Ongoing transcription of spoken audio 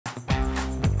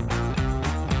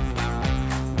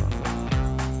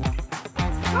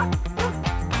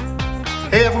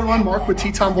Hey everyone, Mark with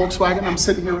Teton Volkswagen. I'm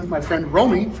sitting here with my friend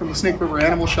Romy from the Snake River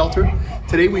Animal Shelter.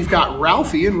 Today we've got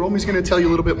Ralphie, and Romy's going to tell you a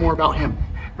little bit more about him.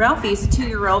 Ralphie is a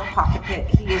 2-year-old pocket pit.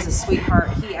 He is a sweetheart.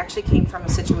 He actually came from a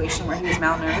situation where he was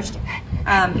malnourished.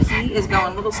 He is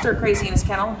going a little stir crazy in his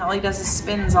kennel. All he does is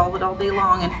spins all day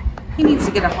long, and he needs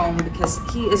to get a home because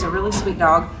he is a really sweet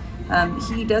dog.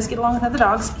 He does get along with other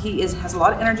dogs. He has a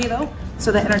lot of energy though,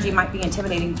 so that energy might be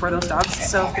intimidating for those dogs.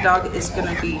 So if the dog is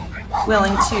going to be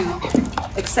willing to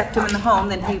accept him in the home,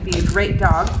 then he'd be a great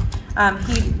dog.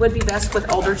 He would be best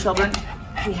with older children.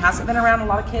 He hasn't been around a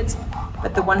lot of kids,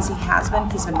 but the ones he has been,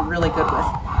 he's been really good with.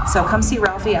 So come see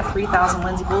Ralphie at 3000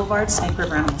 Lindsay Boulevard, Snake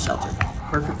River Animal Shelter.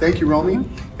 Perfect, thank you, Romy.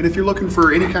 And if you're looking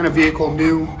for any kind of vehicle,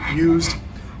 new, used,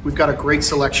 we've got a great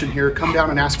selection here. Come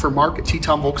down and ask for Mark at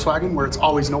Teton Volkswagen, where it's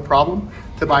always no problem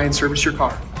to buy and service your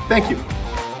car. Thank you.